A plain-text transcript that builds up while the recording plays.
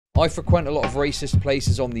I frequent a lot of racist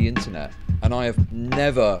places on the internet, and I have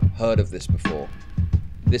never heard of this before.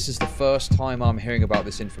 This is the first time I'm hearing about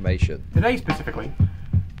this information. Today specifically,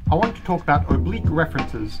 I want to talk about oblique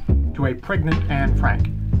references to a pregnant Anne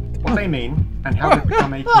Frank, what they mean, and how they've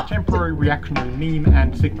become a contemporary reactionary meme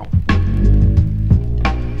and signal.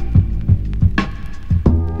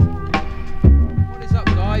 What is up,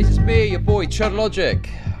 guys? It's me, your boy, Chudlogic.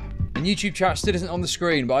 And YouTube chat still isn't on the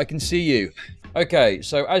screen, but I can see you. Okay,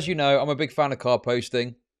 so as you know, I'm a big fan of card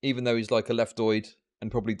posting, even though he's like a leftoid and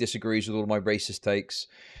probably disagrees with all my racist takes.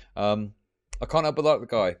 I can't help but like the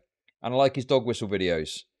guy, and I like his dog whistle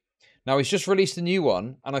videos. Now, he's just released a new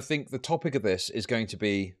one, and I think the topic of this is going to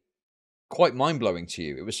be quite mind-blowing to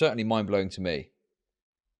you. It was certainly mind-blowing to me.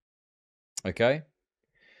 Okay?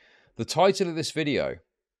 The title of this video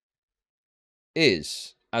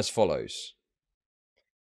is as follows.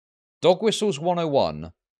 Dog Whistles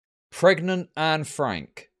 101, Pregnant Anne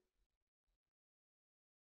Frank.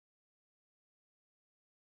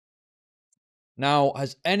 Now,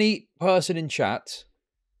 has any person in chat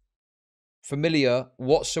familiar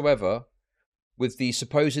whatsoever with the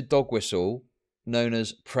supposed dog whistle known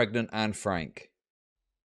as Pregnant Anne Frank?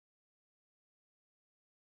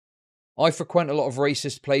 I frequent a lot of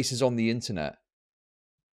racist places on the internet,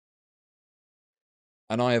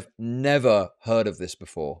 and I have never heard of this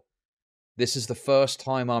before. This is the first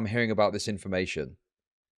time I'm hearing about this information.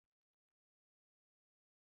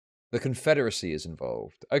 The Confederacy is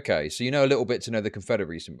involved. Okay, so you know a little bit to know the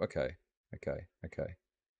Confederacy. Okay.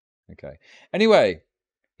 Anyway,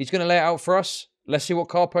 he's going to lay it out for us. Let's see what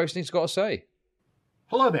card posting's got to say.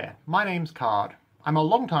 Hello there, my name's Card. I'm a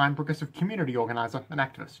long-time progressive community organiser and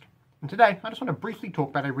activist. And today, I just want to briefly talk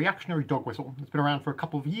about a reactionary dog whistle that's been around for a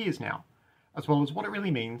couple of years now, as well as what it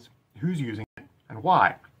really means, who's using it, and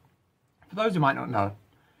why. For those who might not know,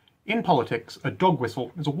 in politics, a dog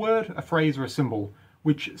whistle is a word, a phrase, or a symbol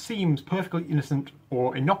which seems perfectly innocent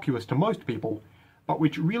or innocuous to most people, but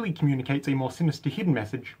which really communicates a more sinister hidden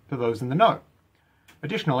message to those in the know.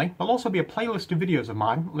 Additionally, there'll also be a playlist of videos of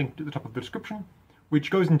mine, linked at the top of the description, which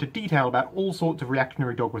goes into detail about all sorts of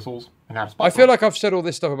reactionary dog whistles and how to spot them. I feel like I've said all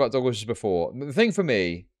this stuff about dog whistles before. The thing for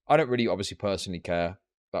me, I don't really obviously personally care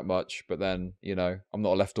that much, but then, you know, I'm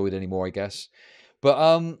not a leftoid anymore, I guess.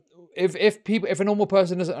 But if a normal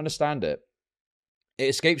person doesn't understand it, it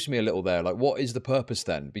escapes me a little there. Like, what is the purpose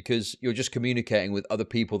then? Because you're just communicating with other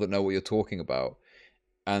people that know what you're talking about,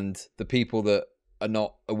 and the people that are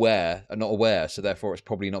not aware, so therefore it's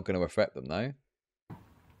probably not going to affect them, no?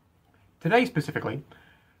 Today specifically,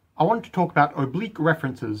 I want to talk about oblique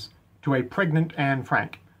references to a pregnant Anne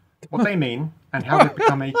Frank, what they mean, and how they've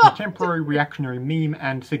become a contemporary reactionary meme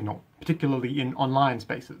and signal, particularly in online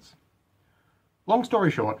spaces. Long story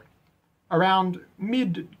short, around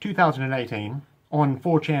mid-2018, on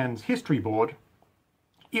 4chan's history board,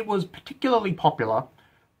 it was particularly popular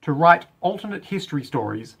to write alternate history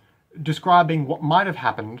stories describing what might have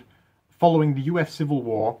happened following the US Civil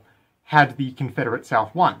War had the Confederate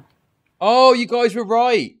South won. Oh, you guys were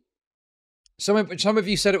right. Some of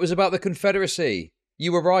you said it was about the Confederacy.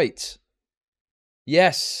 You were right.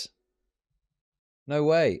 Yes. No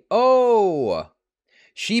way. Oh!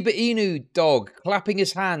 Shiba Inu dog clapping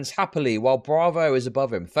his hands happily while Bravo is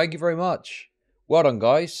above him. Thank you very much. Well done,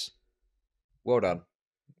 guys. Well done.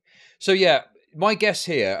 So yeah, my guess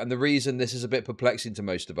here, and the reason this is a bit perplexing to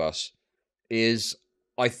most of us, is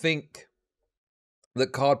I think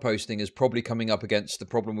that card posting is probably coming up against the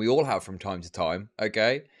problem we all have from time to time,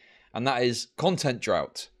 okay? And that is content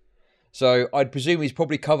drought. So I'd presume he's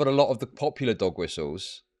probably covered a lot of the popular dog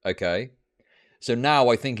whistles, okay? So now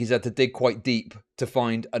I think he's had to dig quite deep to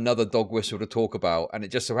find another dog whistle to talk about, and it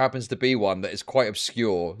just so happens to be one that is quite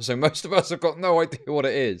obscure. So most of us have got no idea what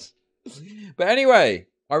it is. But anyway,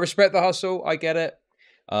 I respect the hustle. I get it.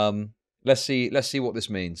 Let's see what this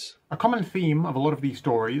means. A common theme of a lot of these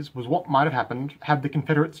stories was what might have happened had the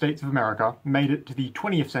Confederate States of America made it to the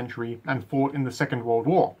 20th century and fought in the Second World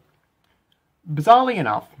War. Bizarrely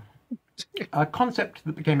enough, a concept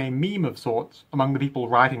that became a meme of sorts among the people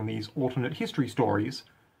writing these alternate history stories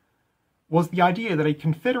was the idea that a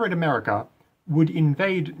Confederate America would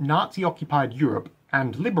invade Nazi-occupied Europe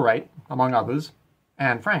and liberate, among others,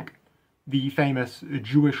 Anne Frank, the famous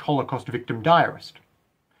Jewish Holocaust victim diarist.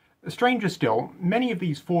 Stranger still, many of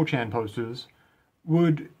these 4chan posters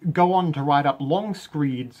would go on to write up long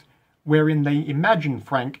screeds wherein they imagine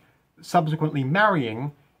Frank subsequently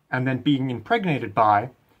marrying and then being impregnated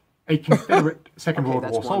by a Confederate Second World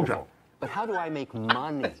War soldier. But how do I make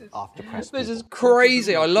money off depressed people? This is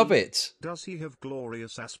crazy. I love it. Does he have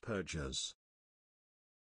glorious Asperger's?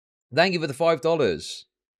 Thank you for the $5.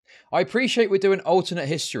 I appreciate we're doing alternate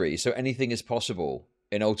history, so anything is possible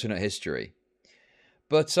in alternate history.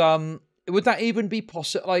 But would that even be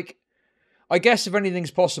possible? Like, I guess if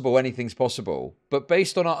anything's possible, anything's possible. But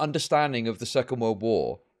based on our understanding of the Second World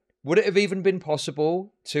War, would it have even been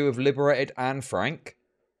possible to have liberated Anne Frank?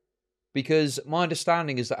 Because my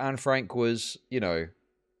understanding is that Anne Frank was, you know,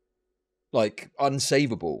 like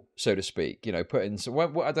unsavable, so to speak. You know, put in some, I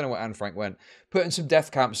don't know what Anne Frank went, put in some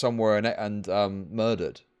death camp somewhere and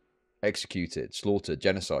murdered, executed, slaughtered,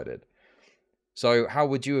 genocided. So how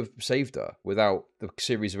would you have saved her without the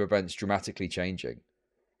series of events dramatically changing?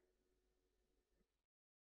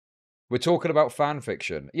 We're talking about fan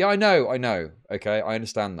fiction. Yeah, I know. Okay, I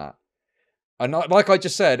understand that. And like I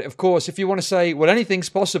just said, of course, if you want to say, well, anything's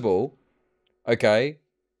possible, okay,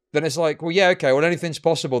 then it's like, well, yeah, okay, well, anything's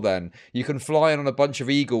possible then. You can fly in on a bunch of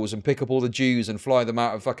eagles and pick up all the Jews and fly them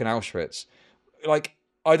out of fucking Auschwitz. Like,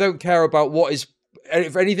 I don't care about what is...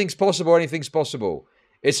 If anything's possible, anything's possible.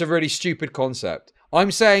 It's a really stupid concept.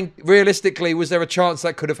 I'm saying, realistically, was there a chance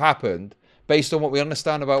that could have happened based on what we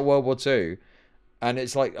understand about World War II? And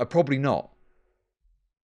it's like, probably not.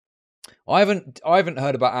 I haven't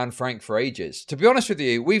heard about Anne Frank for ages. To be honest with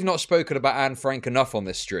you, we've not spoken about Anne Frank enough on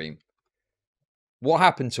this stream. What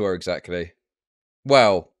happened to her exactly?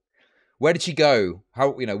 Well, where did she go?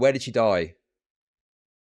 How, you know, where did she die?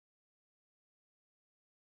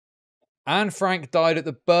 Anne Frank died at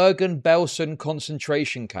the Bergen-Belsen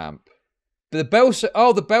concentration camp. The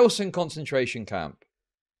Belsen concentration camp.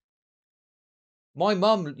 My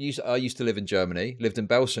mum used to live in Germany, lived in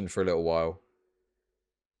Belsen for a little while.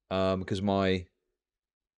 Because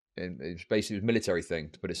it's basically a military thing,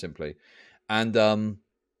 to put it simply. And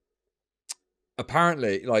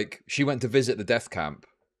apparently, like, she went to visit the death camp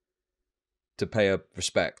to pay her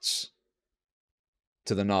respects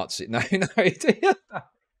to the Nazi.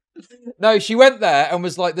 No, she went there and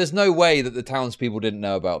was like, there's no way that the townspeople didn't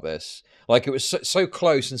know about this. Like, it was so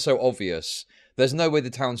close and so obvious. There's no way the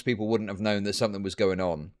townspeople wouldn't have known that something was going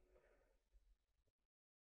on.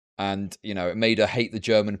 And, you know, it made her hate the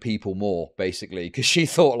German people more, basically, because she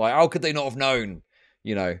thought, like, how could they not have known?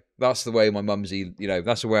 You know, that's the way my mumsy, you know,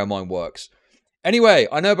 that's the way her mind works. Anyway,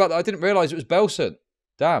 I know about that. I didn't realise it was Belsen.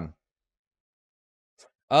 Damn.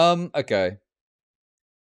 Okay.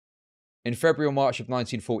 In February or March of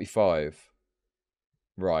 1945.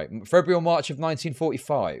 Right. February or March of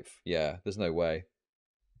 1945. Yeah, there's no way.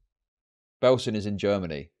 Belsen is in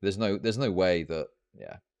Germany. There's no way that,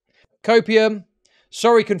 yeah. Copium.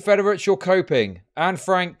 Sorry, Confederates, you're coping. Anne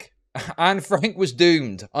Frank was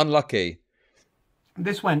doomed. Unlucky.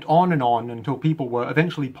 This went on and on until people were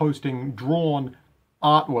eventually posting drawn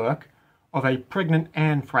artwork of a pregnant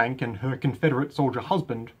Anne Frank and her Confederate soldier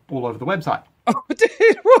husband all over the website. Oh,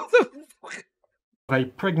 dude, what the fuck? A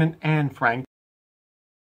pregnant Anne Frank.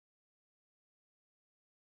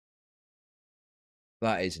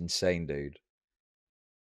 That is insane, dude.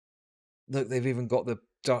 Look, they've even got the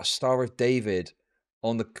Star of David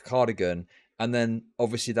on the cardigan, and then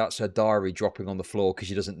obviously that's her diary dropping on the floor because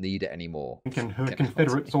she doesn't need it anymore. And her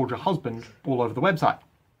Confederate soldier husband all over the website.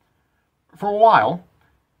 For a while,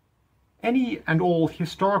 any and all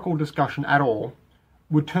historical discussion at all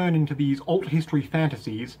would turn into these alt history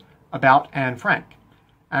fantasies about Anne Frank,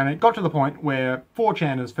 and it got to the point where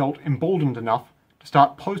 4chaners felt emboldened enough to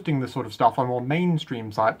start posting this sort of stuff on more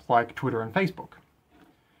mainstream sites like Twitter and Facebook.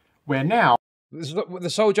 Where now... The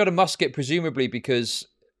soldier had a musket, presumably because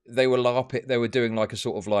they were LARP. They were doing like a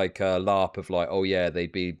sort of like LARP of like, oh yeah,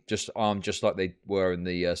 they'd be just armed just like they were in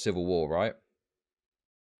the Civil War, right?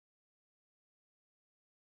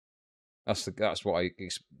 That's what I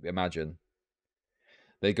imagine.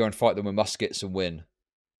 They go and fight them with muskets and win.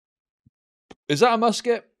 Is that a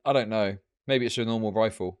musket? I don't know. Maybe it's a normal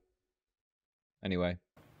rifle. Anyway.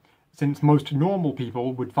 Since most normal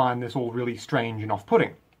people would find this all really strange and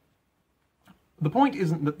off-putting. The point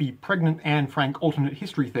isn't that the pregnant Anne Frank alternate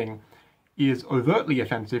history thing is overtly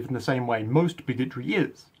offensive in the same way most bigotry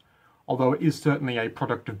is, although it is certainly a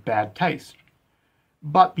product of bad taste.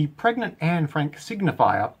 But the pregnant Anne Frank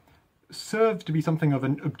signifier serves to be something of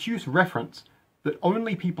an obtuse reference that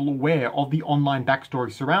only people aware of the online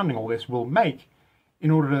backstory surrounding all this will make in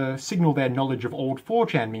order to signal their knowledge of old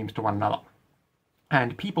 4chan memes to one another.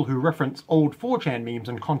 And people who reference old 4chan memes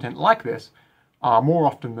and content like this are more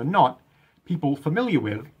often than not people familiar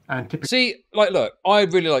with and typically... See, like, look, I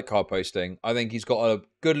really like cardposting. I think he's got a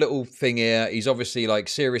good little thing here. He's obviously, like,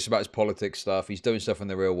 serious about his politics stuff. He's doing stuff in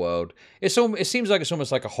the real world. It seems like it's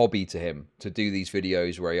almost like a hobby to him to do these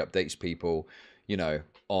videos where he updates people, you know,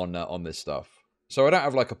 on this stuff. So I don't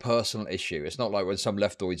have, like, a personal issue. It's not like when some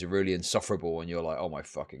leftoids are really insufferable and you're like, oh my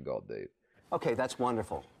fucking God, dude. Okay, that's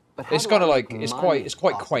wonderful. But how It's do kind I of like make it's money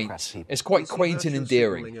quite off quaint. depressed people? It's quite Is he quaint and virtue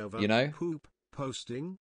endearing, signaling over you know. poop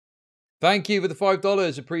posting? Thank you for the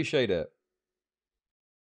 $5. Appreciate it.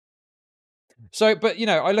 So, but you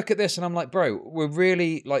know, I look at this and I'm like, bro, we're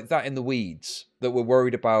really like that in the weeds that we're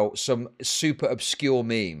worried about some super obscure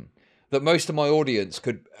meme that most of my audience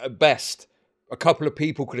could, at best, a couple of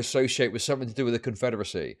people could associate with something to do with the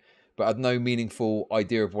Confederacy, but had no meaningful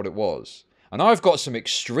idea of what it was. And I've got some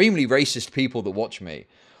extremely racist people that watch me.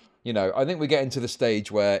 You know, I think we're getting to the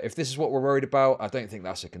stage where if this is what we're worried about, I don't think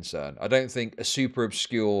that's a concern. I don't think a super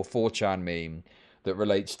obscure 4chan meme that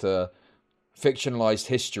relates to fictionalized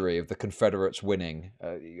history of the Confederates winning.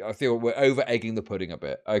 I feel we're over egging the pudding a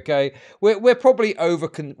bit. Okay, we're probably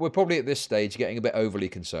we're probably at this stage getting a bit overly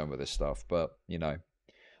concerned with this stuff. But you know,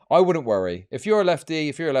 I wouldn't worry. If you're a lefty,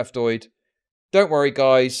 if you're a leftoid, don't worry,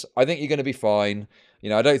 guys. I think you're going to be fine. You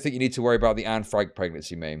know, I don't think you need to worry about the Anne Frank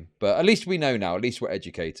pregnancy meme. But at least we know now. At least we're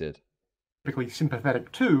educated. Typically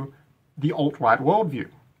sympathetic to the alt-right worldview.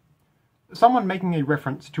 Someone making a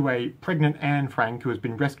reference to a pregnant Anne Frank who has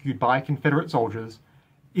been rescued by Confederate soldiers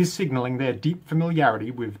is signalling their deep familiarity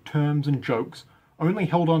with terms and jokes only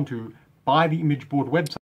held onto by the image board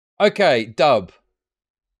website. Okay, Dub.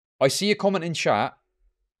 I see a comment in chat.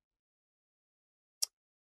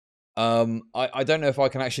 I don't know if I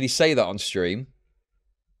can actually say that on stream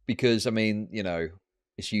because, I mean, you know,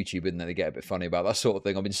 it's YouTube, isn't it? They get a bit funny about that sort of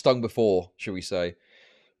thing. I've been stung before, shall we say.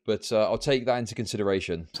 But I'll take that into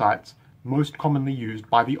consideration. Sites most commonly used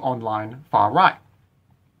by the online far right.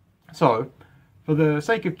 So, for the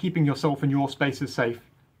sake of keeping yourself and your spaces safe,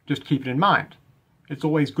 just keep it in mind. It's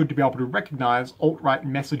always good to be able to recognize alt-right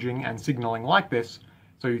messaging and signaling like this,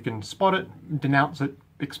 so you can spot it, denounce it,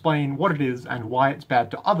 explain what it is and why it's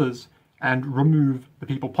bad to others, and remove the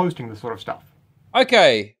people posting this sort of stuff.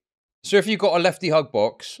 Okay, so if you've got a lefty hug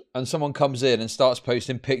box and someone comes in and starts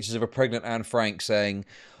posting pictures of a pregnant Anne Frank saying,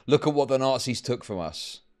 look at what the Nazis took from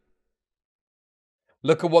us.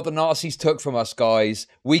 Look at what the Nazis took from us, guys.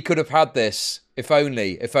 We could have had this, if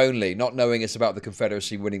only, not knowing it's about the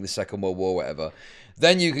Confederacy winning the Second World War, whatever.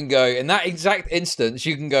 Then you can go, in that exact instance,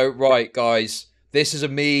 you can go, right, guys, this is a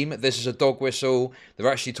meme, this is a dog whistle,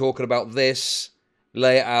 they're actually talking about this,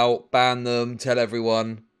 lay it out, ban them, tell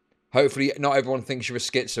everyone. Hopefully not everyone thinks you're a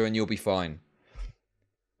schizo and you'll be fine.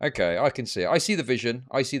 Okay, I can see it. I see the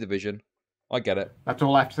vision. I get it. That's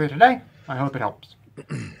all I have to say today. I hope it helps.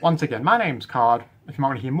 Once again, my name's Card. If you might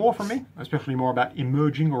want to hear more from me, especially more about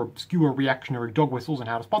emerging or obscure reactionary dog whistles and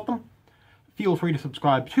how to spot them, feel free to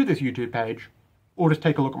subscribe to this YouTube page, or just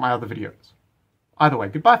take a look at my other videos. Either way,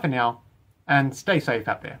 goodbye for now, and stay safe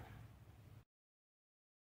out there.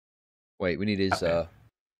 Wait, we need his,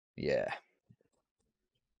 yeah.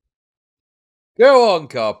 Go on,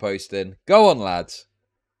 car posting. Go on, lads.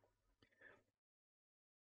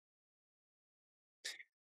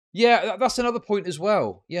 Yeah, that's another point as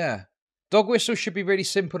well. Yeah. Dog whistle should be really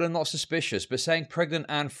simple and not suspicious, but saying pregnant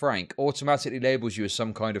Anne Frank automatically labels you as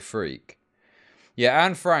some kind of freak. Yeah,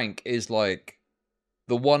 Anne Frank is like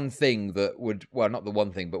the one thing that would, well, not the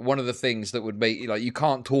one thing, but one of the things that would make, like, you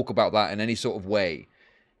can't talk about that in any sort of way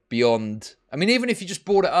beyond, I mean, even if you just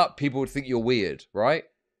brought it up, people would think you're weird, right?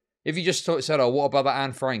 If you just said, oh, what about that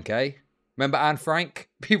Anne Frank, eh? Remember Anne Frank?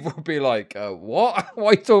 People would be like, what? What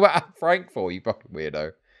are you talking about Anne Frank for, you fucking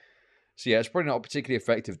weirdo? So yeah, it's probably not a particularly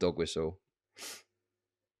effective dog whistle.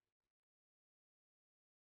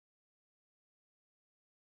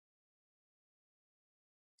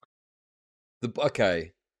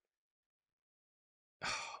 Okay.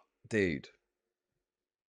 Dude.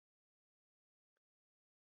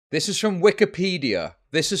 This is from Wikipedia.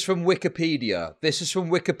 This is from Wikipedia. This is from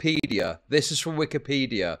Wikipedia. This is from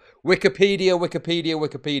Wikipedia. Wikipedia, Wikipedia,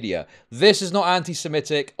 Wikipedia. This is not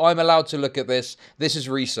anti-Semitic. I'm allowed to look at this. This is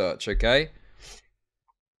research, okay?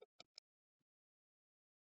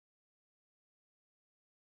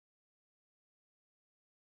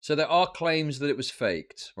 So there are claims that it was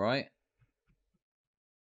faked, right?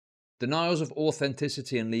 Denials of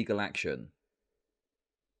authenticity and legal action.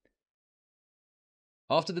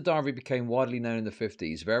 After the diary became widely known in the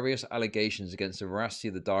 50s, various allegations against the veracity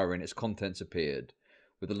of the diary and its contents appeared,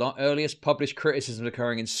 with the earliest published criticisms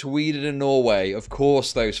occurring in Sweden and Norway. Of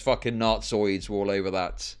course, those fucking Nazoids were all over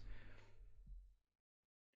that.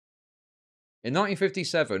 In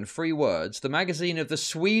 1957, Free Words, the magazine of the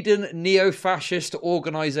Sweden neo-fascist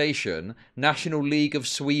organisation, National League of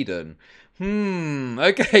Sweden.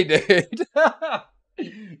 Okay, dude.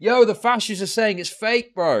 Yo, the fascists are saying it's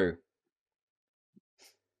fake, bro.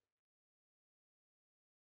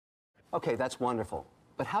 Okay, that's wonderful.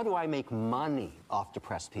 But how do I make money off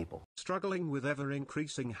depressed people? Struggling with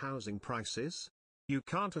ever-increasing housing prices? You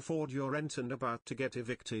can't afford your rent and about to get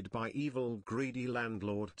evicted by evil greedy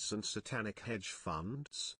landlords and satanic hedge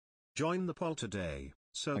funds? Join the poll today,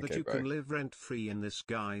 so that you can live rent-free in this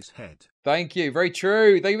guy's head. Thank you. Very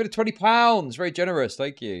true. Thank you for the £20. Very generous.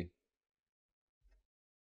 Thank you.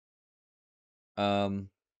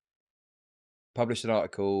 Published an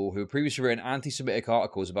article who had previously written anti-Semitic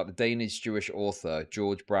articles about the Danish Jewish author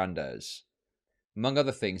George Brandes. Among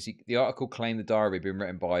other things, the article claimed the diary had been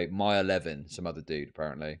written by Meyer Levin, some other dude,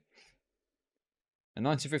 apparently. In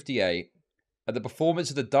 1958, at the performance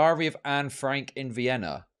of the Diary of Anne Frank in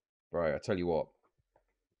Vienna. Right, I tell you what.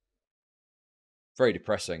 Very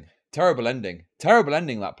depressing. Terrible ending. Terrible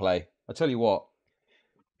ending, that play. I tell you what.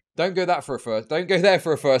 Don't go there for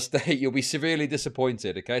a first date. You'll be severely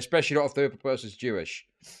disappointed, okay? Especially not if the other person's Jewish.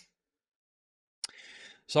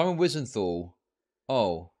 Simon Wiesenthal.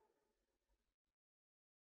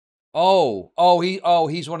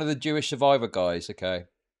 He's one of the Jewish survivor guys, okay.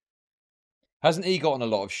 Hasn't he gotten a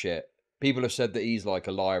lot of shit? People have said that he's like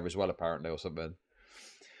a liar as well, apparently, or something.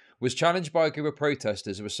 Was challenged by a group of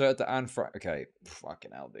protesters who asserted that Anne Frank... Okay,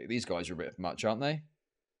 fucking hell, dude. These guys are a bit much, aren't they?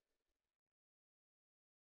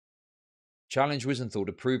 Challenged Wiesenthal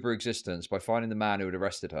to prove her existence by finding the man who had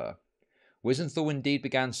arrested her. Wiesenthal indeed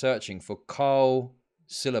began searching for Karl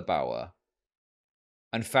Sillebauer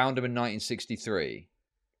and found him in 1963.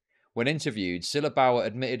 When interviewed, Sillebauer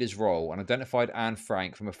admitted his role and identified Anne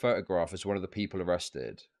Frank from a photograph as one of the people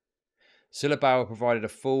arrested. Sillebauer provided a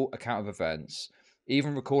full account of events,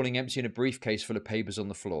 even recalling emptying a briefcase full of papers on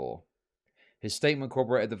the floor. His statement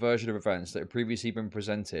corroborated the version of events that had previously been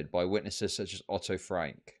presented by witnesses such as Otto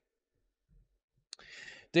Frank.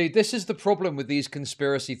 Dude, this is the problem with these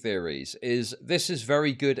conspiracy theories, is this is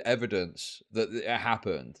very good evidence that it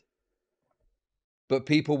happened. But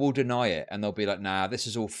people will deny it, and they'll be like, nah, this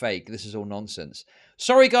is all fake, this is all nonsense.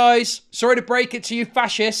 Sorry, guys. Sorry to break it to you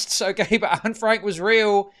fascists, okay? But Anne Frank was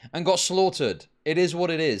real and got slaughtered. It is what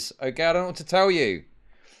it is, okay? I don't know what to tell you.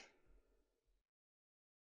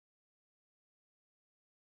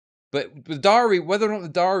 But the diary, whether or not the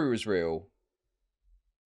diary was real...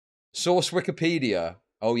 Source Wikipedia...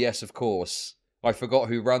 Oh, yes, of course. I forgot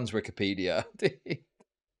who runs Wikipedia.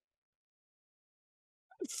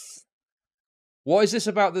 What is this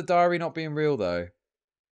about the diary not being real, though?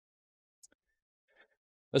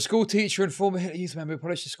 A school teacher and former Hitler Youth member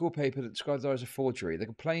published a school paper that described the diary as a forgery. The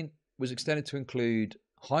complaint was extended to include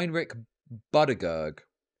Heinrich Budergerg,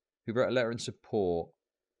 who wrote a letter in support.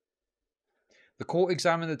 The court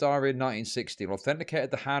examined the diary in 1960 and authenticated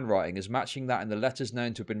the handwriting as matching that in the letters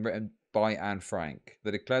known to have been written by Anne Frank. They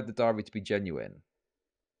declared the diary to be genuine.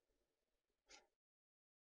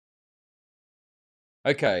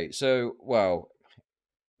 Okay, so, well,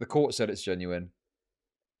 the court said it's genuine.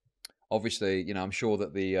 Obviously, you know, I'm sure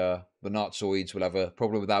that the Nazoids will have a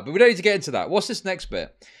problem with that, but we don't need to get into that. What's this next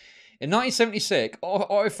bit? In 1976,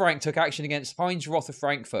 Otto Frank took action against Heinz Roth of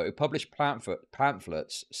Frankfurt, who published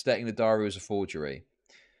pamphlets stating the diary was a forgery.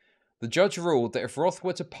 The judge ruled that if Roth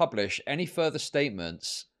were to publish any further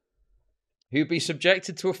statements, he would be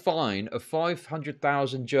subjected to a fine of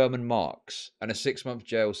 500,000 German marks and a 6-month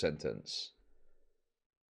jail sentence.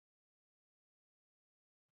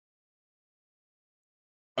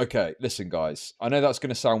 Okay, listen, guys. I know that's going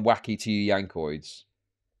to sound wacky to you Yankoids.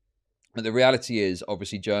 But the reality is,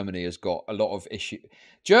 obviously, Germany has got a lot of issues.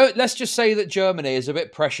 Let's just say that Germany is a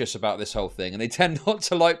bit precious about this whole thing, and they tend not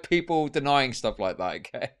to like people denying stuff like that,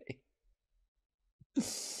 okay?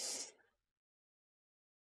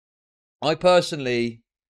 I personally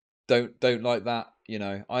don't like that, you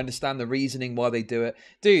know. I understand the reasoning why they do it.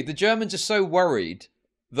 Dude, the Germans are so worried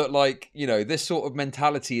that, like, you know, this sort of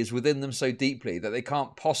mentality is within them so deeply that they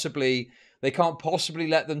can't possibly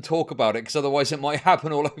let them talk about it, because otherwise it might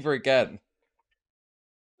happen all over again.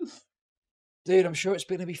 Dude, I'm sure it's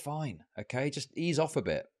going to be fine, okay? Just ease off a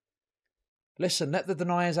bit. Listen, let the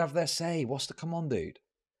deniers have their say. Come on, dude.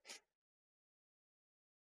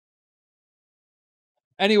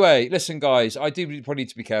 Anyway, listen, guys, I do probably need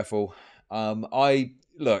to be careful. I'm very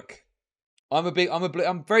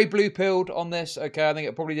blue-pilled on this, okay? I think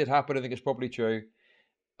it probably did happen. I think it's probably true.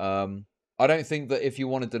 I don't think that if you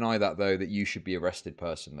want to deny that, though, that you should be arrested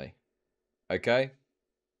personally. Okay?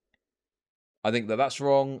 I think that that's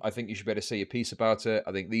wrong. I think you should be able to say your piece about it.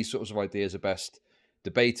 I think these sorts of ideas are best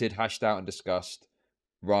debated, hashed out, and discussed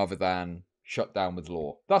rather than shut down with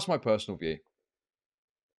law. That's my personal view.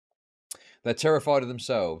 They're terrified of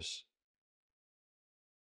themselves.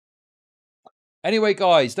 Anyway,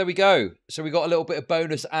 guys, there we go. So we got a little bit of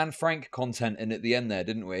bonus Anne Frank content in at the end there,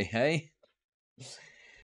 didn't we? Hey?